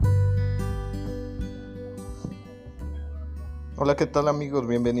Hola, ¿qué tal amigos?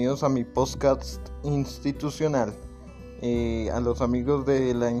 Bienvenidos a mi podcast institucional. A los amigos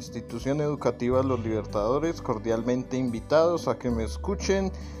de la institución educativa Los Libertadores, cordialmente invitados a que me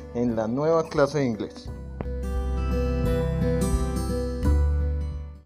escuchen en la nueva clase de inglés.